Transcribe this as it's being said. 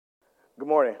Good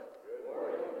morning.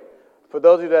 For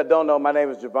those of you that don't know, my name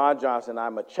is Javon Johnson.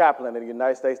 I'm a chaplain in the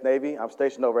United States Navy. I'm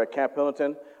stationed over at Camp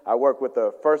Pendleton. I work with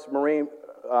the 1st Marine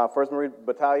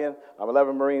Battalion,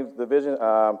 11th Marine Division,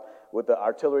 with the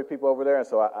artillery people over there, and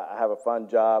so I have a fun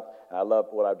job, and I love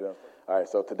what I do. All right,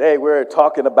 so today we're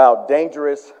talking about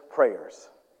dangerous prayers.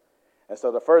 And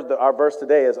so our verse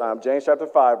today is James chapter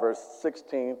 5, verse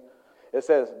 16. It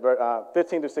says,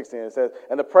 15 to 16, it says,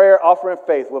 "And the prayer offered in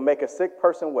faith will make a sick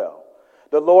person well.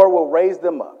 The Lord will raise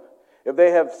them up. If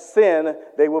they have sinned,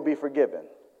 they will be forgiven.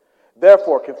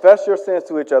 Therefore, confess your sins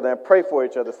to each other and pray for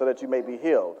each other so that you may be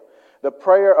healed. The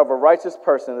prayer of a righteous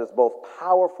person is both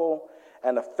powerful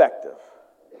and effective."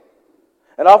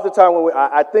 And oftentimes,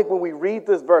 I think when we read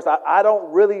this verse, I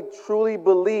don't really truly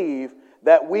believe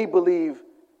that we believe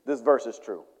this verse is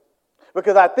true.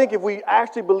 Because I think if we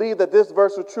actually believe that this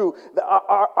verse was true, that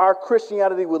our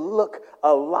Christianity would look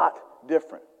a lot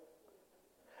different.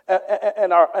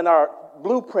 And our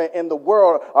blueprint in the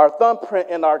world, our thumbprint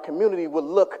in our community would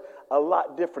look a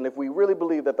lot different if we really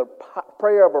believe that the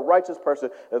prayer of a righteous person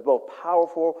is both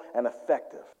powerful and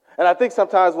effective. And I think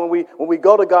sometimes when we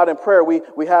go to God in prayer, we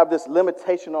have this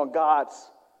limitation on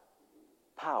God's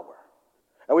power.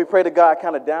 And we pray to God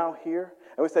kind of down here.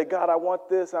 And we say, God, I want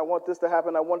this to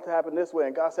happen, I want it to happen this way.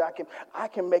 And God said, I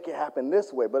can make it happen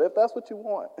this way. But if that's what you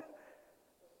want,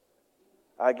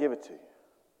 I give it to you.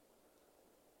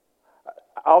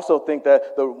 I also think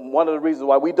that one of the reasons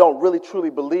why we don't really truly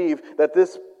believe that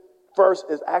this verse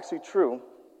is actually true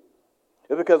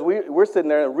is because we're sitting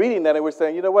there and reading that and we're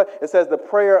saying, you know what? It says the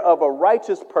prayer of a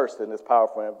righteous person is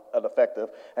powerful and effective.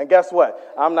 And guess what?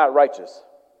 I'm not righteous.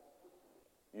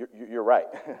 You're right.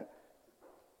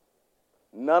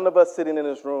 None of us sitting in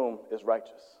this room is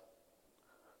righteous.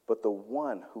 But the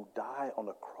one who died on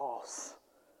the cross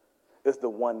is the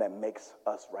one that makes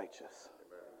us righteous.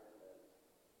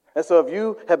 And so if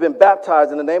you have been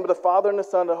baptized in the name of the Father and the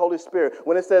Son and the Holy Spirit,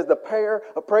 when it says a prayer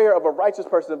of a righteous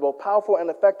person is both powerful and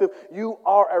effective, you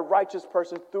are a righteous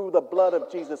person through the blood of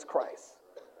Jesus Christ.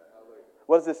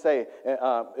 What does it say?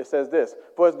 It says this,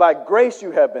 "For it's by grace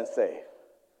you have been saved.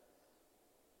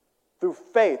 Through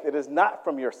faith, it is not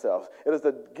from yourselves. It is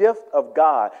the gift of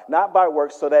God, not by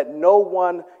works, so that no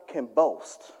one can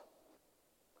boast."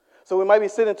 So we might be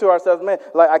sitting to ourselves, man,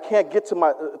 like I can't get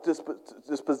to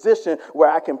this position where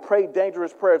I can pray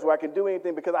dangerous prayers, where I can do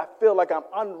anything because I feel like I'm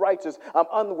unrighteous. I'm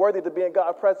unworthy to be in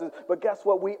God's presence. But guess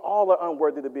what? We all are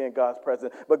unworthy to be in God's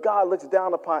presence. But God looks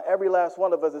down upon every last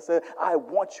one of us and says, I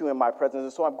want you in my presence.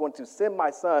 And so I'm going to send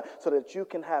my son so that you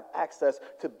can have access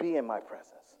to be in my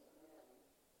presence.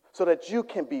 So that you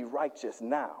can be righteous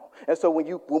now. And so when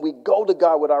we go to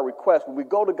God with our request, when we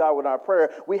go to God with our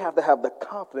prayer, we have to have the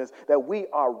confidence that we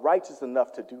are righteous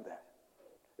enough to do that.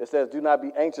 It says, "Do not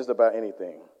be anxious about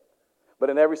anything, but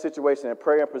in every situation, in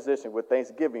prayer and position, with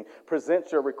thanksgiving,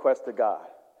 present your request to God.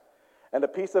 And the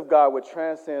peace of God, which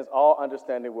transcends all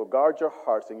understanding, will guard your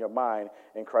hearts and your mind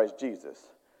in Christ Jesus.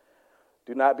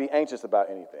 Do not be anxious about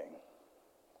anything."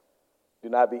 Do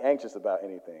not be anxious about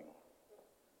anything.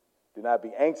 Do not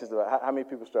be anxious about. How many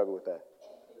people struggle with that?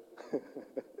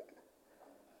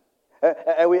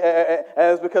 and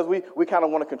it's because we kind of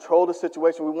want to control the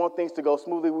situation. We want things to go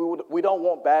smoothly. We don't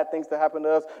want bad things to happen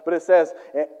to us. But it says,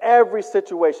 in every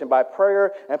situation, by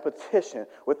prayer and petition,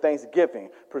 with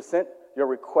thanksgiving, present your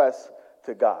requests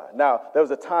to God. Now, there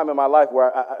was a time in my life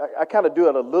where I kind of do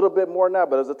it a little bit more now,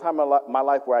 but there was a time in my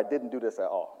life where I didn't do this at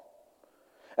all.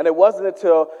 And it wasn't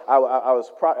until I was,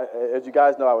 as you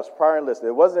guys know, I was prior enlisted.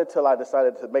 It wasn't until I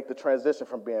decided to make the transition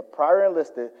from being prior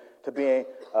enlisted to being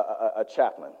a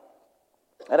chaplain.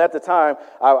 And at the time,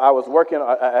 I was working,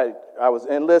 I was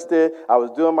enlisted, I was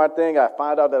doing my thing. I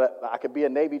found out that I could be a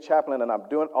Navy chaplain, and I'm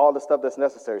doing all the stuff that's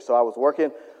necessary. So I was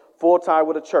working full-time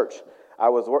with a church. I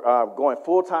was going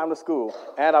full-time to school,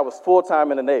 and I was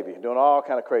full-time in the Navy, doing all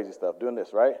kind of crazy stuff, doing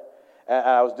this, right? And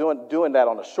I was doing that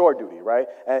on a shore duty, right?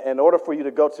 And in order for you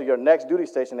to go to your next duty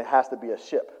station, it has to be a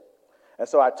ship. And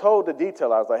so I told the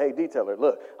detailer, I was like, hey, detailer,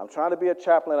 look, I'm trying to be a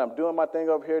chaplain. I'm doing my thing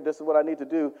over here. This is what I need to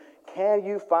do. Can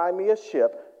you find me a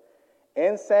ship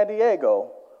in San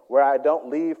Diego where I don't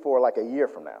leave for like a year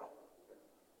from now?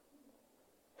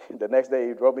 The next day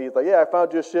he wrote me, he's like, yeah, I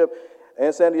found you a ship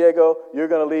in San Diego. You're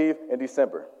going to leave in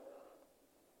December.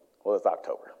 Well, it's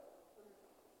October.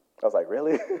 I was like,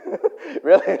 really?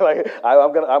 Really? Like,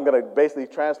 I'm gonna basically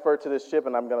transfer to this ship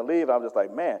and I'm gonna leave. I'm just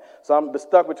like, man. So I'm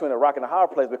stuck between a rock and a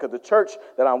hard place because the church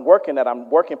that I'm working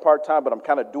part-time, but I'm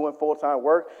kind of doing full-time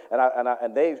work,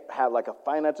 and they had like a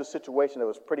financial situation that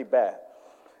was pretty bad.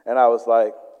 And I was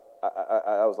like,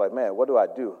 man, what do I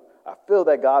do? I feel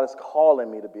that God is calling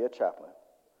me to be a chaplain,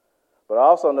 But I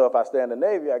also know if I stay in the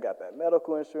Navy, I got that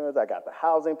medical insurance, I got the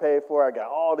housing paid for, I got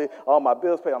all my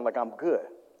bills paid. I'm like, I'm good.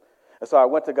 And so I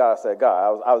went to God. I said,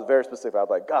 God, I was very specific. I was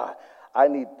like, God, I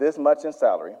need this much in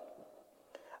salary.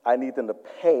 I need them to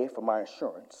pay for my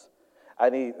insurance.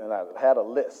 And I had a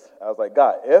list. I was like,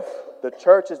 God, if the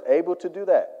church is able to do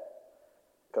that,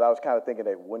 because I was kind of thinking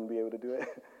they wouldn't be able to do it.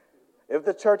 If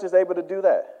the church is able to do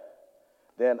that,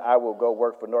 then I will go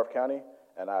work for North County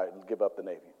and I give up the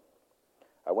Navy.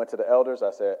 I went to the elders. I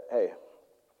said, hey,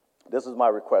 this is my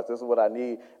request. This is what I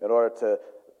need in order to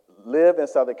live in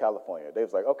Southern California. They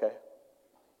was like, okay.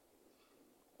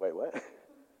 Wait, what?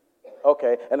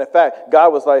 Okay. And in fact,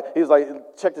 God was like, he was like,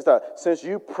 check this out. Since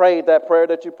you prayed that prayer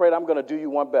that you prayed, I'm going to do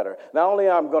you one better. Not only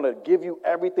am I going to give you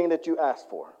everything that you asked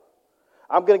for,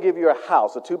 I'm going to give you a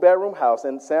house, a 2-bedroom house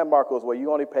in San Marcos where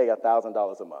you only pay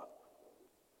 $1,000 a month.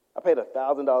 I paid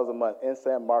 $1,000 a month in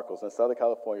San Marcos in Southern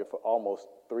California for almost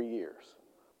 3 years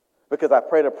because I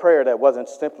prayed a prayer that wasn't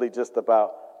simply just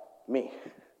about me.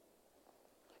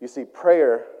 You see,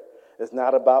 prayer is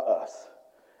not about us.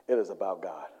 It is about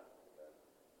God.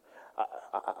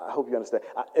 I hope you understand.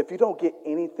 If you don't get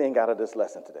anything out of this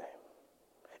lesson today,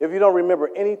 if you don't remember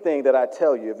anything that I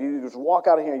tell you, if you just walk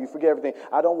out of here and you forget everything,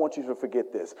 I don't want you to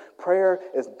forget this. Prayer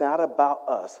is not about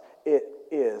us. It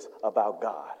is about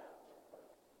God.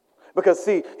 Because,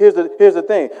 see, here's the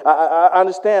thing. I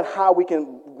understand how we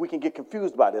can get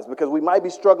confused by this because we might be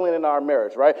struggling in our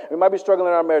marriage, right? We might be struggling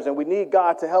in our marriage, and we need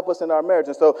God to help us in our marriage.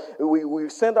 And so we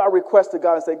send our request to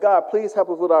God and say, God, please help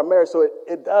us with our marriage, so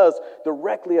it does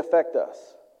directly affect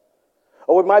us.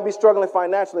 Or we might be struggling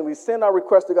financially. We send our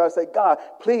request to God and say, God,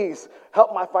 please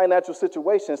help my financial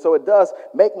situation, so it does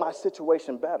make my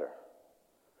situation better.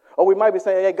 Or we might be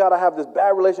saying, hey, God, I have this bad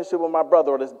relationship with my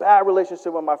brother, or this bad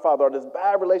relationship with my father, or this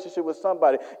bad relationship with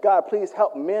somebody. God, please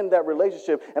help mend that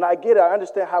relationship. And I get it. I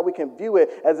understand how we can view it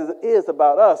as it is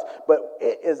about us, but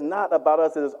it is not about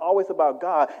us. It is always about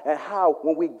God, and how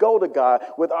when we go to God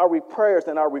with our prayers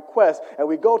and our requests, and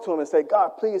we go to him and say,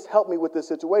 God, please help me with this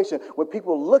situation. When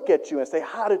people look at you and say,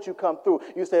 how did you come through?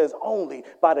 You say, it's only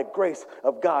by the grace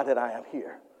of God that I am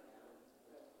here.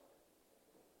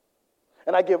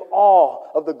 And I give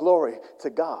all of the glory to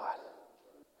God.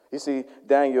 You see,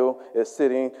 Daniel is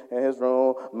sitting in his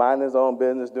room, minding his own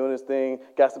business, doing his thing.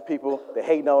 Got some people, they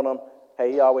hating on him.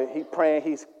 Hey, he praying,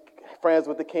 he's friends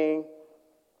with the king.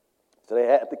 So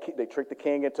they tricked the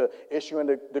king into issuing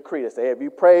the decree. They say, hey, if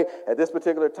you pray at this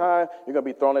particular time, you're going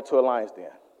to be thrown into a lion's den.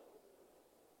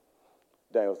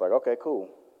 Daniel was like, okay, cool.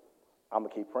 I'm going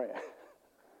to keep praying.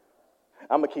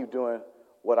 I'm going to keep doing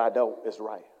what I know is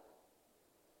right.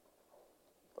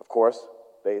 Of course,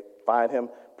 they find him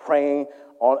praying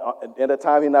in a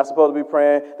time he's not supposed to be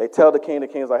praying. They tell the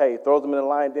king's like, hey, he throws him in the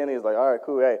lion den. He's like, all right,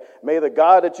 cool. Hey, may the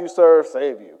God that you serve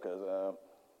save you, because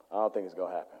I don't think it's going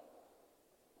to happen.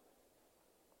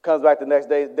 Comes back the next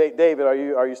day, David,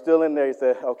 are you still in there? He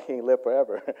said, oh, king, live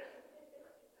forever.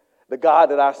 The God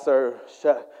that I serve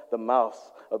shut the mouths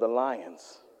of the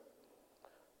lions.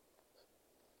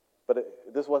 But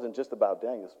this wasn't just about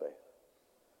Daniel's faith.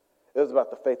 It was about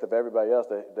the faith of everybody else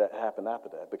that happened after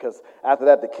that. Because after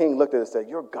that, the king looked at it and said,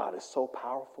 your God is so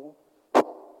powerful.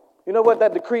 You know what?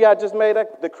 That decree I just made,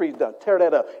 that decree's done. Tear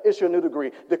that up. Issue a new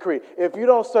decree. If you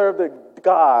don't serve the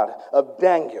God of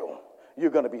Daniel, you're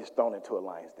going to be thrown into a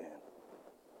lion's den.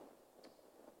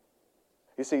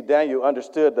 You see, Daniel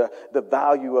understood the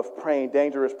value of praying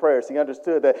dangerous prayers. He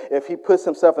understood that if he puts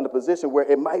himself in a position where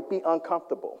it might be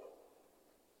uncomfortable,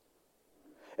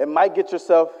 it might get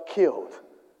yourself killed,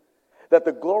 that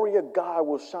the glory of God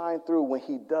will shine through when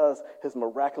he does his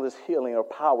miraculous healing or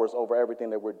powers over everything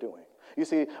that we're doing. You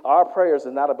see, our prayers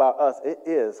is not about us. It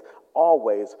is,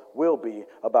 always will be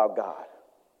about God.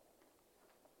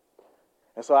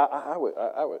 And so I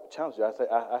would challenge you.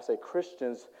 I say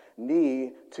Christians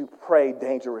need to pray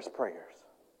dangerous prayers.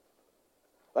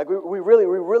 Like we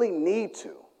really need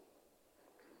to.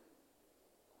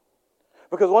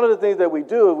 Because one of the things that we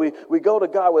do is we go to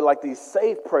God with like these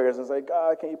safe prayers and say,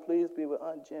 God, can you please be with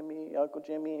Aunt Jimmy, Uncle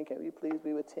Jimmy, and can you please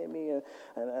be with Timmy?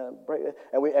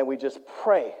 And we just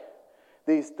pray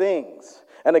these things.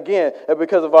 And again,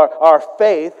 because of our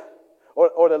faith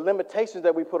or the limitations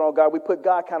that we put on God, we put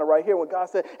God kind of right here when God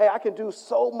said, hey, I can do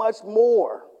so much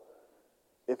more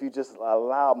if you just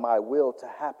allow my will to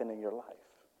happen in your life.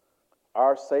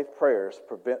 Our safe prayers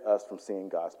prevent us from seeing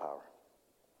God's power.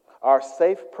 Our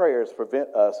safe prayers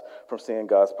prevent us from seeing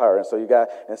God's power. And so you got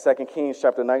in 2 Kings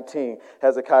chapter 19,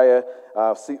 Hezekiah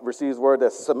receives word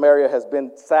that Samaria has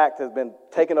been sacked, has been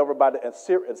taken over by the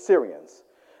Assyrians.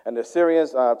 And the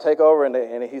Assyrians take over,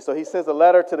 so he sends a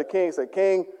letter to the king, say,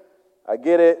 King, I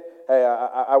get it. hey,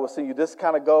 I will send you this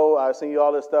kind of gold. I will send you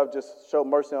all this stuff. Just show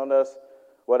mercy on us,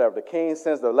 whatever. The king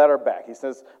sends the letter back. He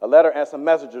sends a letter and some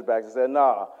messengers back. He said,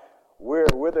 nah, we're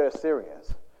the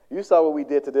Assyrians. You saw what we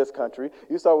did to this country.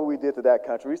 You saw what we did to that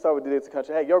country. You saw what we did to this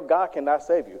country. Hey, your God cannot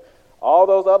save you. All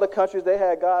those other countries, they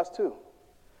had gods too.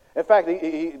 In fact,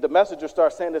 the messenger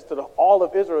starts saying this to all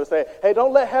of Israel, saying, hey,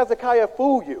 don't let Hezekiah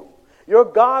fool you. Your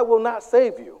God will not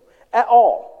save you at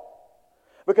all.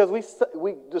 Because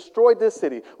we destroyed this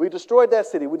city. We destroyed that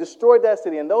city. We destroyed that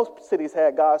city. And those cities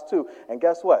had gods too. And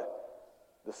guess what?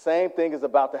 The same thing is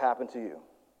about to happen to you.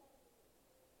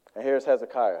 And here's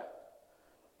Hezekiah.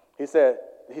 He said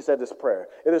this prayer.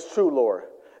 It is true, Lord,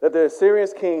 that the Assyrian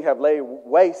king have laid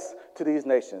waste to these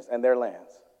nations and their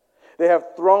lands. They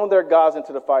have thrown their gods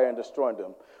into the fire and destroyed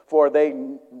them. For they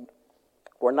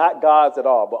were not gods at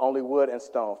all, but only wood and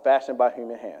stone, fashioned by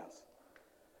human hands.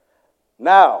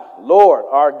 Now, Lord,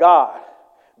 our God,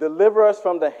 deliver us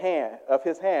from the hand of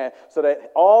his hand, so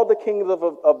that all the kingdoms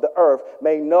of the earth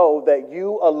may know that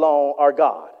you alone are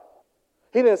God.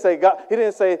 He didn't say, God, he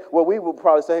didn't say, well, we would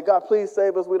probably say, God, please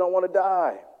save us. We don't want to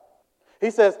die.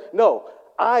 He says, no,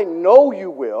 I know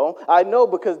you will. I know,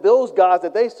 because those gods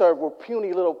that they served were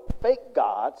puny little fake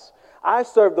gods. I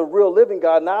serve the real living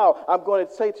God. Now I'm going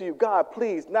to say to you, God,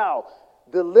 please now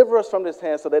deliver us from this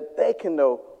hand so that they can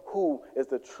know who is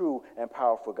the true and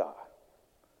powerful God.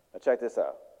 Now check this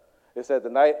out. It says, the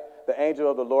night the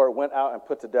angel of the Lord went out and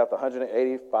put to death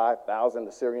 185,000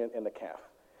 Assyrians in the camp.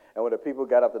 And when the people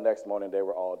got up the next morning, they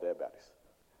were all dead bodies.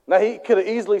 Now, he could have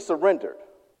easily surrendered.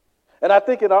 And I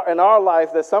think in our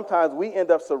life that sometimes we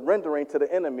end up surrendering to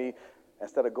the enemy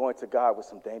instead of going to God with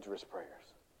some dangerous prayers.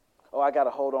 Oh, I got to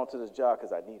hold on to this job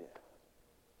because I need it.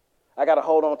 I got to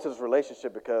hold on to this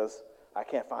relationship because I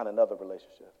can't find another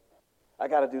relationship. I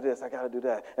got to do this. I got to do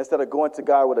that. Instead of going to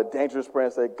God with a dangerous prayer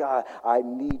and say, God, I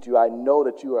need you. I know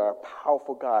that you are a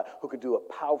powerful God who can do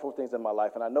powerful things in my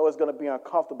life. And I know it's going to be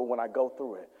uncomfortable when I go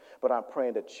through it. But I'm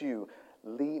praying that you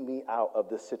lead me out of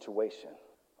this situation.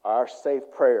 Our safe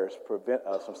prayers prevent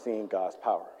us from seeing God's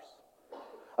powers.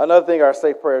 Another thing our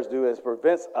safe prayers do is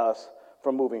prevents us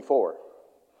from moving forward.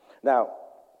 Now,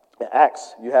 in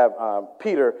Acts, you have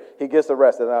Peter. He gets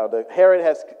arrested. Now, Herod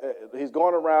he's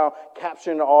going around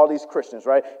capturing all these Christians,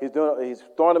 right? He's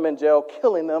throwing them in jail,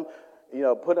 killing them,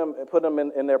 put them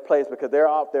in their place because they're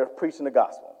out there preaching the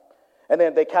gospel. And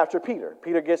then they capture Peter.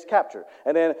 Peter gets captured.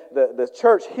 And then the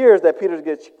church hears that Peter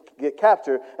get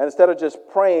captured, and instead of just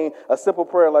praying a simple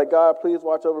prayer like, God, please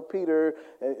watch over Peter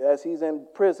as he's in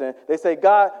prison, they say,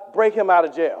 God, break him out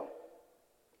of jail.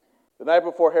 The night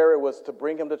before Herod was to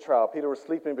bring him to trial, Peter was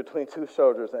sleeping between two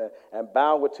soldiers and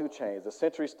bound with two chains. The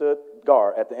sentry stood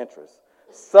guard at the entrance.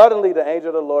 Suddenly the angel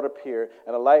of the Lord appeared,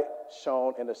 and a light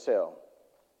shone in the cell.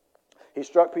 He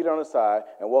struck Peter on the side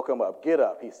and woke him up. Get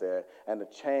up, he said, and the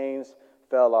chains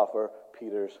fell off of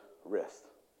Peter's wrist.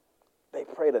 They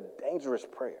prayed a dangerous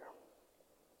prayer.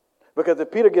 Because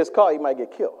if Peter gets caught, he might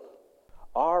get killed.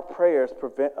 Our prayers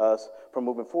prevent us from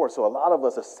moving forward. So a lot of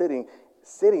us are sitting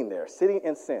there, sitting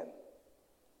in sin.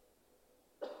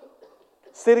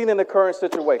 Sitting in the current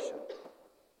situation.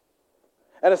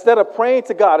 And instead of praying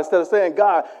to God, instead of saying,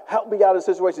 God, help me out of this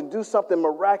situation, do something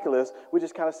miraculous, we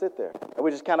just kind of sit there. And we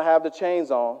just kind of have the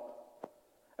chains on.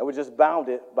 And we're just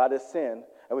bounded by this sin.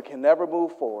 And we can never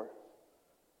move forward.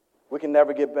 We can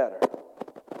never get better.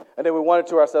 And then we wonder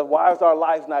to ourselves, why is our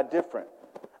lives not different?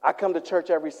 I come to church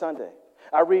every Sunday.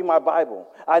 I read my Bible.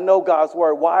 I know God's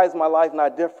word. Why is my life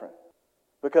not different?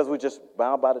 Because we're just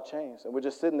bound by the chains. And we're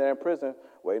just sitting there in prison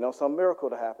waiting on some miracle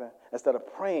to happen instead of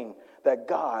praying that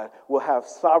God will have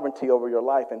sovereignty over your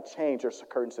life and change your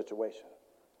current situation.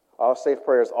 Our safe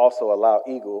prayers also allow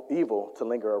evil to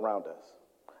linger around us.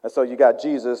 And so you got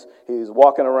Jesus. He's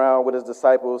walking around with his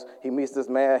disciples. He meets this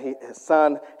man. His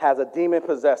son has a demon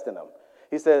possessed in him.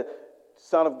 He said,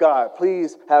 Son of God,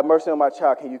 please have mercy on my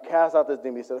child. Can you cast out this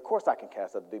demon? He said, of course I can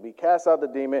cast out the demon. He cast out the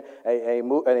demon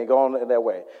and he go on their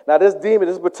way. Now this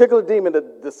particular demon,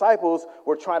 the disciples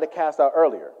were trying to cast out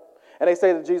earlier. And they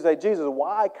say to Jesus, hey, Jesus,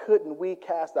 why couldn't we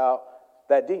cast out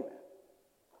that demon?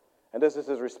 And this is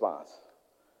his response.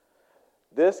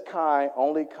 This kind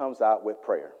only comes out with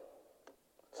prayer.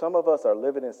 Some of us are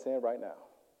living in sin right now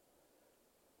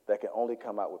that can only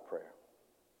come out with prayer.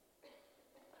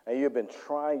 And you've been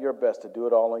trying your best to do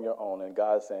it all on your own, and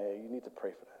God's saying, hey, you need to pray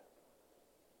for that.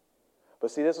 But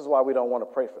see, this is why we don't want to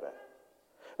pray for that.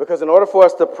 Because in order for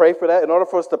us to pray for that, in order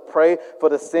for us to pray for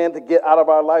the sin to get out of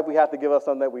our life, we have to give up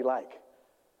something that we like.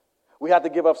 We have to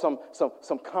give up some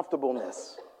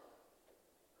comfortableness.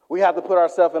 We have to put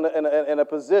ourselves in a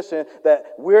position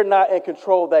that we're not in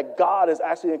control, that God is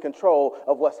actually in control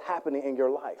of what's happening in your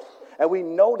life. And we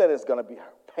know that it's going to be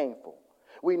painful.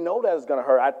 We know that it's going to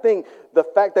hurt. I think the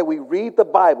fact that we read the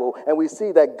Bible and we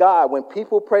see that God, when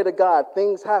people pray to God,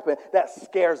 things happen, that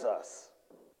scares us.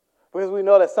 Because we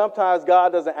know that sometimes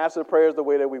God doesn't answer the prayers the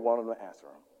way that we want him to answer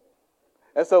them.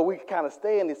 And so we kind of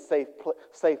stay in this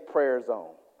safe prayer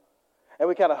zone. And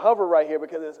we kind of hover right here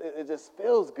because it just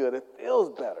feels good. It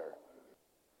feels better.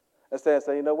 Instead of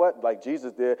saying, you know what, like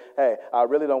Jesus did, hey, I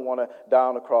really don't want to die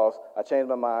on the cross. I changed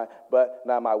my mind, but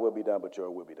not my will be done, but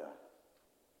your will be done.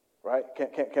 Right?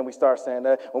 Can we start saying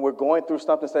that? When we're going through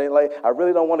something, saying, like, I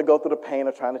really don't want to go through the pain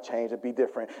of trying to change and be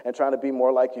different and trying to be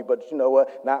more like you, but you know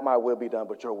what? Not my will be done,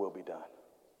 but your will be done.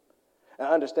 And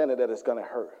understanding that it's going to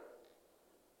hurt.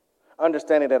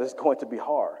 Understanding that it's going to be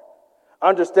hard.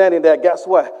 Understanding that, guess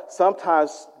what?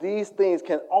 Sometimes these things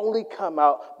can only come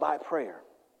out by prayer.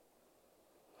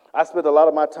 I spent a lot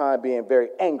of my time being very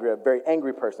angry, a very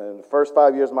angry person. In the first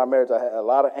 5 years of my marriage, I had a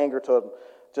lot of anger toward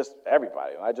just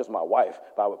everybody, not just my wife.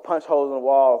 But I would punch holes in the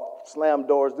wall, slam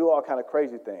doors, do all kind of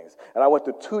crazy things. And I went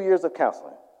through 2 years of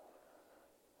counseling.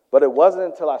 But it wasn't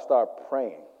until I started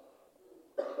praying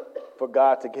for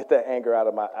God to get that anger out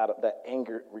of that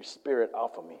anger spirit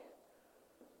off of me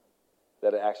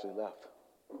that it actually left.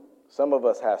 Some of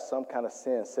us have some kind of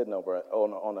sin sitting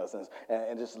on us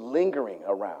and just lingering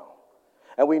around.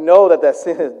 And we know that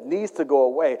sin needs to go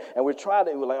away. And we're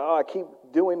like, oh, I keep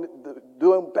doing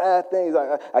bad things.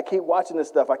 I keep watching this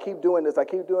stuff. I keep doing this. I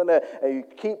keep doing that. And you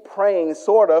keep praying,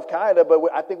 sort of, kind of. But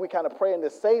I think we kind of pray in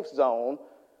this safe zone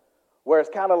where it's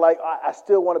kind of like, I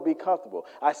still want to be comfortable.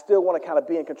 I still want to kind of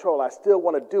be in control. I still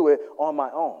want to do it on my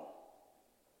own.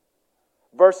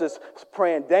 Versus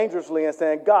praying dangerously and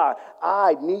saying, God,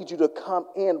 I need you to come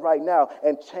in right now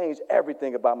and change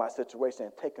everything about my situation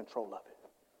and take control of it.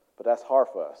 But that's hard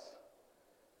for us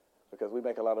because we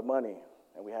make a lot of money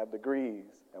and we have degrees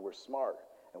and we're smart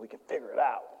and we can figure it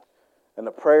out. And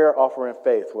the prayer offering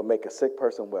faith will make a sick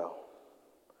person well.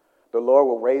 The Lord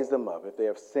will raise them up. If they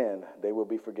have sinned, they will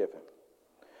be forgiven.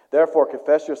 Therefore,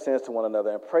 confess your sins to one another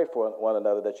and pray for one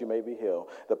another that you may be healed.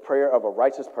 The prayer of a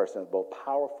righteous person is both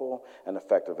powerful and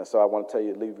effective. And so I want to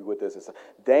leave you with this. It's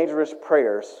dangerous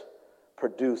prayers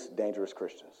produce dangerous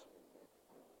Christians.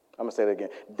 I'm going to say that again.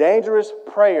 Dangerous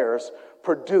prayers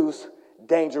produce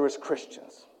dangerous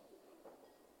Christians.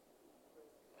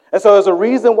 And so there's a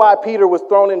reason why Peter was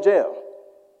thrown in jail.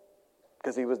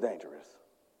 Because he was dangerous.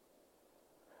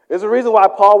 There's a reason why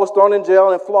Paul was thrown in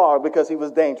jail and flogged, because he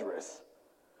was dangerous.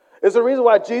 There's a reason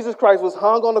why Jesus Christ was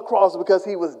hung on the cross, because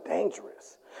he was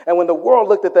dangerous. And when the world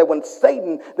looked at that, when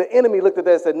Satan, the enemy, looked at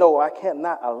that and said, no, I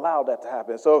cannot allow that to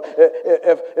happen. So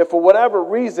if for whatever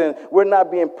reason we're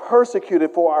not being persecuted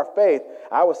for our faith,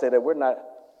 I would say that we're not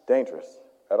dangerous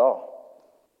at all.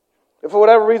 If for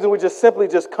whatever reason we're just simply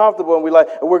comfortable and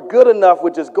we're good enough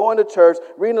with just going to church,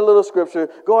 reading a little scripture,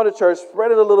 going to church,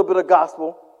 spreading a little bit of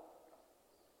gospel,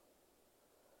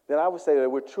 then I would say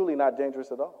that we're truly not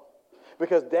dangerous at all.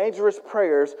 Because dangerous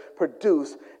prayers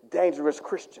produce dangerous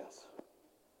Christians.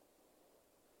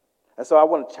 And so I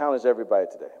want to challenge everybody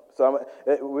today. So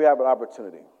we have an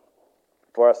opportunity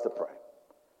for us to pray.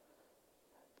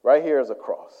 Right here is a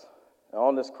cross. And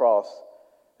on this cross,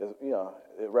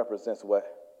 it represents what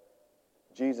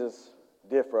Jesus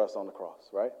did for us on the cross,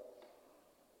 right?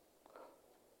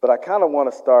 But I kind of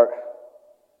want to start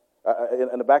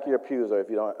in the back of your pews, or if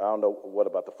you don't, I don't know what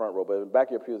about the front row, but in the back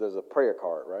of your pews, there's a prayer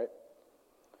card, right?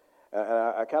 And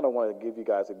I kind of want to give you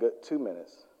guys a good 2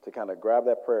 minutes to kind of grab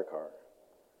that prayer card.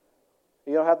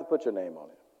 You don't have to put your name on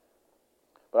it.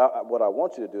 But what I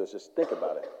want you to do is just think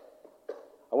about it.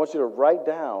 I want you to write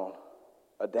down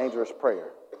a dangerous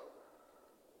prayer.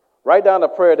 Write down a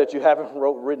prayer that you haven't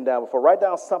written down before. Write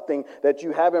down something that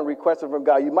you haven't requested from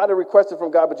God. You might have requested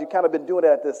from God, but you kind of been doing it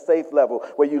at this safe level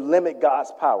where you limit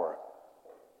God's power.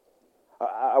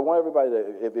 I want everybody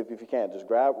to, if you can, just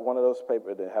grab one of those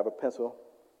papers and have a pencil.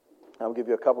 I'll give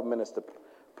you a couple minutes to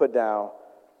put down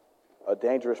a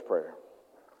dangerous prayer.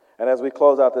 And as we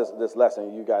close out this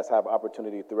lesson, you guys have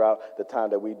opportunity throughout the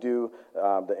time that we do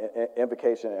the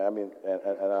invocation.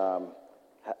 And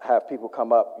have people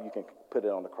come up. You can put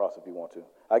it on the cross if you want to.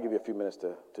 I'll give you a few minutes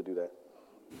to do that.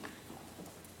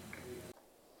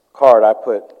 Card, I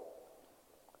put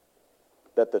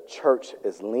that the church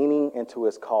is leaning into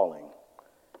its calling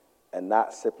and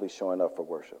not simply showing up for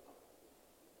worship.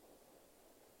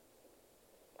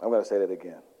 I'm going to say that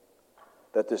again.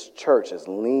 That this church is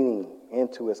leaning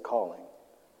into its calling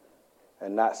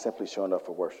and not simply showing up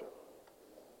for worship.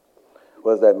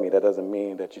 What does that mean? That doesn't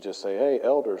mean that you just say, hey,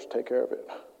 elders, take care of it.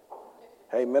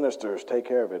 Hey, ministers, take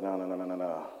care of it. No, no, no, no, no,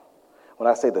 no. When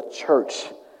I say the church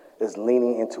is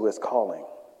leaning into its calling,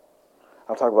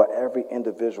 I'm talking about every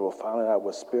individual finding out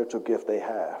what spiritual gift they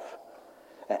have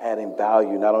and adding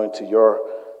value not only to your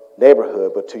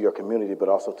neighborhood, but to your community, but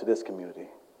also to this community.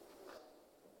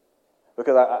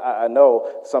 Because I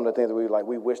know some of the things that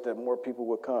we wish that more people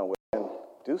would come and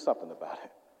do something about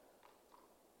it.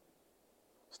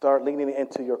 Start leaning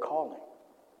into your calling.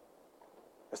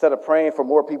 Instead of praying for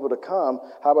more people to come,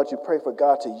 how about you pray for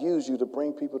God to use you to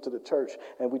bring people to the church?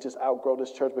 And we just outgrow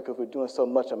this church because we're doing so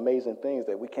much amazing things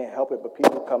that we can't help it but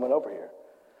people coming over here.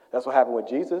 That's what happened with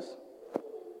Jesus.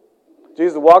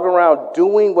 Jesus walking around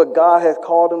doing what God has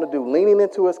called him to do, leaning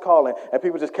into his calling, and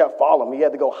people just kept following him. He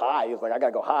had to go high. He was like, I got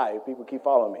to go high if people keep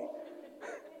following me.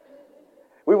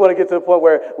 We want to get to the point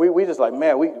where we just like,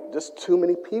 man, just too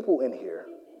many people in here.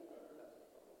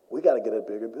 We got to get a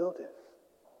bigger building.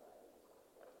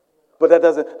 But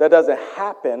that doesn't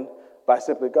happen by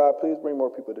simply, God, please bring more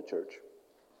people to church.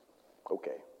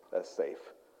 Okay, that's safe.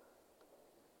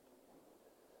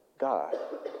 God,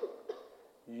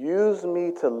 use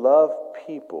me to love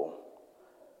people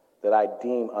that I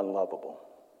deem unlovable.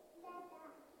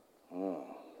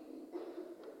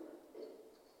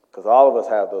 Because all of us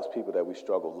have those people that we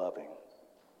struggle loving.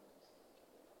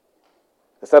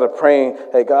 Instead of praying,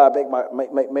 hey, God,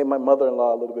 make my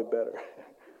mother-in-law a little bit better.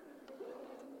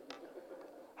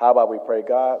 How about we pray,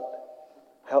 God,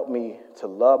 help me to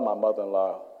love my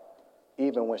mother-in-law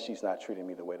even when she's not treating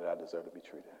me the way that I deserve to be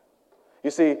treated. You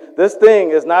see, this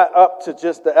thing is not up to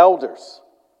just the elders.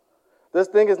 This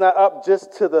thing is not up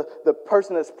just to the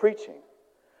person that's preaching.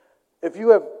 If you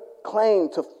have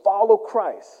claimed to follow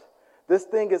Christ, this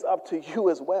thing is up to you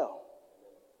as well.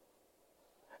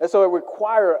 And so it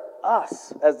requires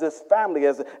us as this family,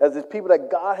 as these people that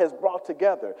God has brought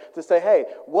together to say, hey,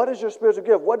 what is your spiritual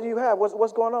gift? What do you have?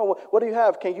 What's going on? What do you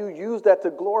have? Can you use that to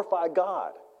glorify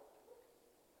God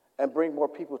and bring more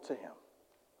people to him?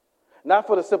 Not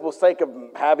for the simple sake of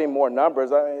having more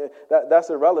numbers. I mean, that's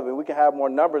irrelevant. We can have more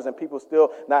numbers and people still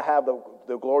not have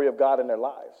the glory of God in their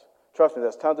lives. Trust me,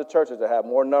 there's tons of churches that have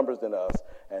more numbers than us,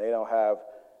 and they don't have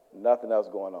nothing else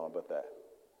going on but that.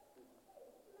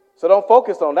 So don't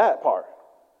focus on that part.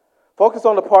 Focus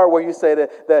on the part where you say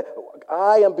that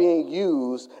I am being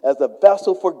used as a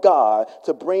vessel for God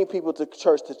to bring people to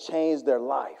church to change their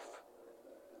life.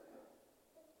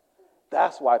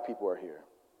 That's why people are here.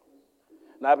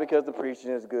 Not because the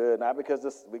preaching is good, not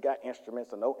because we got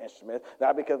instruments or no instruments,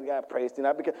 not because we got praise team,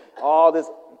 not because all this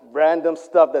random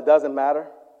stuff that doesn't matter,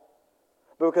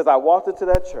 but because I walked into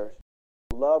that church,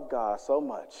 loved God so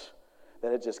much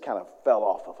that it just kind of fell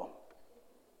off of them.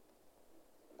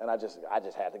 And I just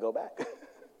had to go back.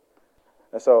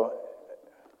 And so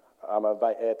I'm going to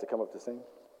invite Ed to come up to sing.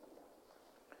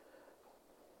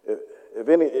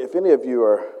 If any of you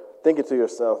are thinking to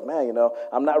yourself, man,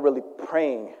 I'm not really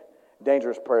praying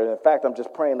dangerous prayers. In fact, I'm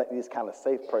just praying these kind of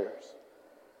safe prayers.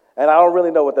 And I don't really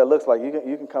know what that looks like.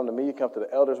 You can come to me, you come to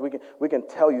the elders. We can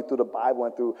tell you through the Bible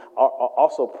and through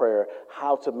also prayer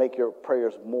how to make your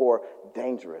prayers more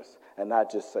dangerous and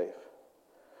not just safe.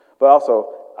 But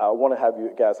also, I want to have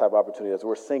you guys have opportunity as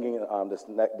we're singing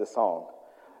this song,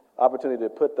 opportunity to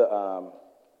put the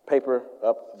paper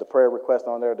up, the prayer request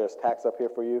on there. There's tacks up here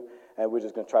for you, and we're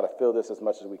just going to try to fill this as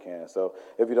much as we can. So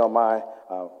if you don't mind,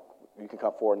 you can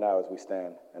come forward now as we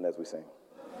stand and as we sing.